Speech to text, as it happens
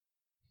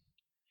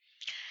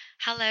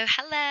Hello,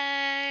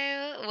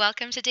 hello.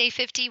 Welcome to day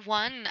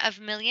 51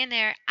 of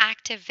Millionaire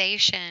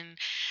Activation.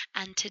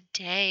 And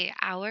today,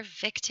 our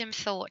victim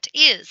thought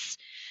is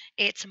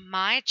it's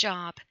my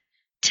job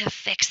to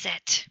fix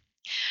it.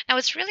 Now,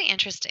 what's really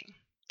interesting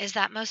is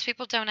that most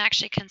people don't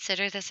actually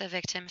consider this a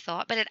victim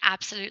thought, but it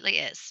absolutely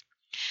is.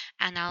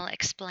 And I'll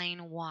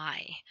explain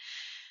why.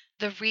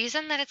 The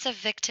reason that it's a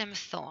victim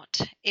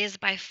thought is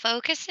by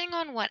focusing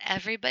on what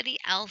everybody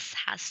else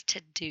has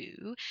to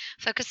do,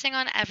 focusing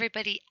on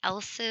everybody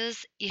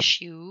else's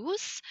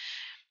issues,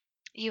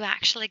 you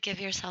actually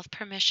give yourself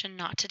permission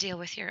not to deal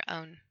with your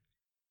own.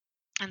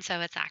 And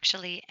so it's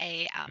actually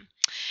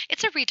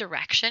it's a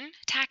redirection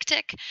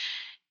tactic.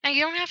 Now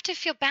you don't have to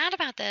feel bad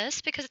about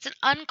this because it's an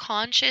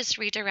unconscious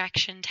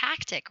redirection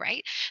tactic,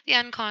 right? The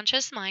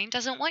unconscious mind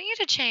doesn't want you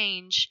to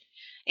change.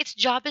 Its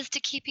job is to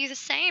keep you the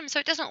same. So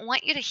it doesn't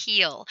want you to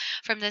heal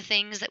from the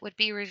things that would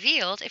be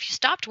revealed if you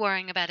stopped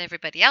worrying about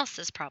everybody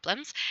else's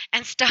problems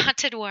and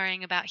started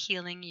worrying about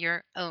healing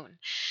your own.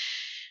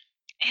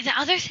 And the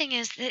other thing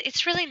is that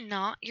it's really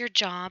not your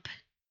job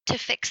to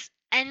fix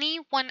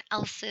anyone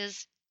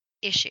else's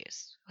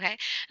issues. Okay.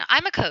 Now,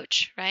 I'm a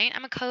coach, right?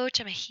 I'm a coach,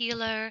 I'm a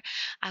healer.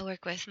 I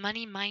work with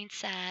money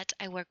mindset,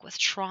 I work with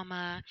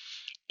trauma.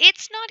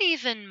 It's not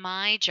even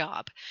my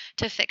job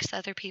to fix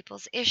other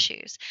people's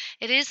issues.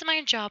 It is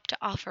my job to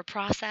offer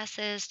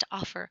processes, to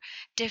offer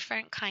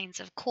different kinds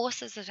of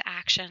courses of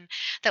action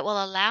that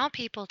will allow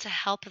people to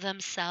help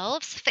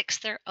themselves fix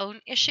their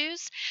own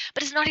issues.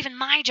 But it's not even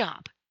my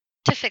job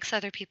to fix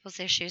other people's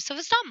issues. So if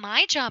it's not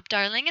my job,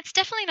 darling, it's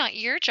definitely not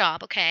your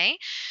job, okay?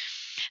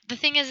 The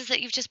thing is that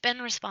you've just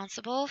been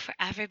responsible for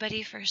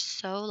everybody for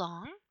so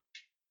long,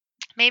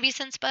 maybe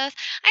since birth.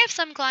 I have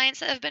some clients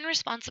that have been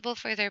responsible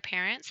for their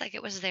parents, like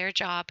it was their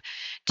job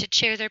to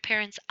cheer their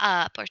parents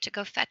up or to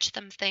go fetch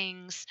them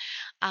things,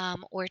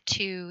 or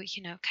to,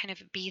 kind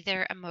of be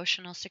their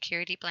emotional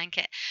security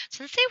blanket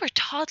since they were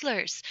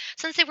toddlers,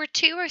 since they were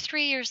 2 or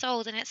 3 years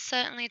old. And it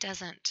certainly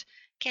doesn't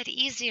get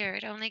easier,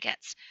 it only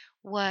gets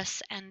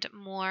worse and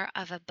more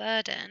of a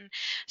burden.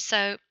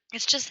 So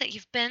it's just that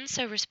you've been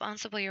so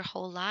responsible your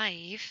whole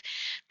life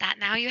that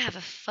now you have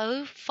a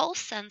full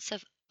sense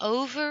of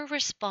over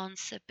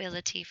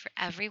responsibility for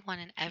everyone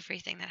and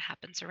everything that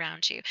happens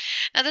around you.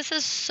 Now, this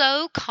is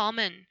so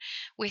common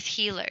with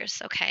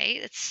healers, okay?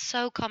 It's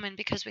so common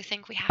because we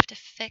think we have to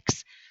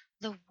fix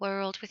the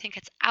world. We think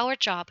it's our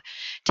job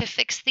to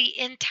fix the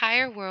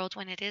entire world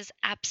when it is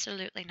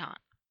absolutely not.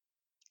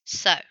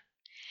 So,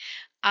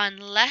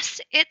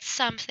 unless it's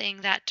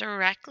something that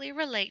directly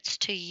relates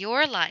to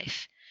your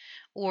life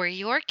or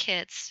your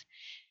kids,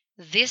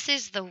 this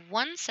is the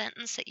one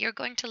sentence that you're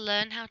going to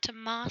learn how to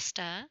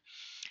master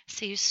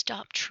so you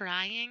stop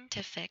trying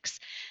to fix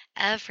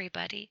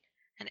everybody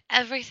and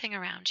everything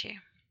around you.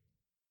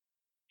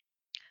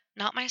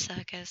 Not my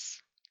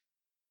circus,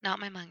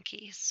 not my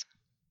monkeys.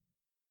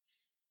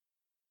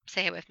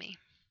 Say it with me.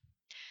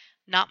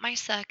 Not my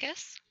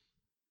circus,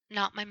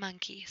 not my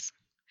monkeys.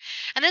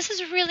 And this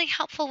is really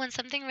helpful when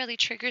something really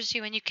triggers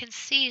you and you can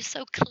see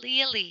so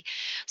clearly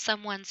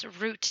someone's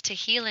route to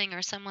healing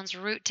or someone's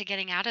route to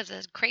getting out of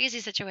the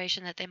crazy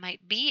situation that they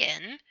might be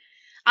in,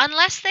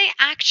 unless they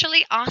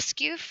actually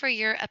ask you for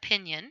your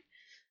opinion.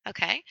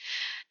 Okay.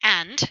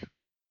 And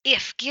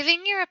if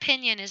giving your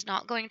opinion is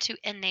not going to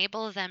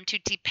enable them to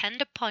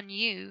depend upon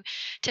you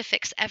to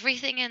fix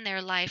everything in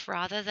their life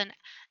rather than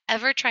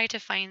ever try to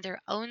find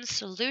their own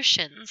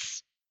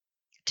solutions,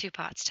 two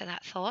parts to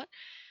that thought,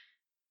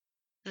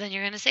 then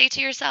you're going to say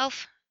to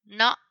yourself,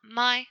 not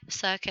my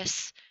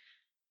circus,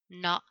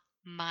 not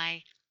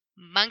my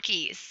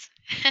monkeys.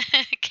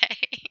 Okay.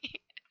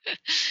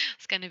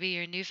 It's going to be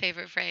your new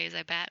favorite phrase,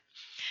 I bet.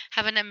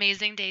 Have an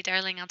amazing day,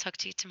 darling. I'll talk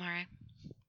to you tomorrow.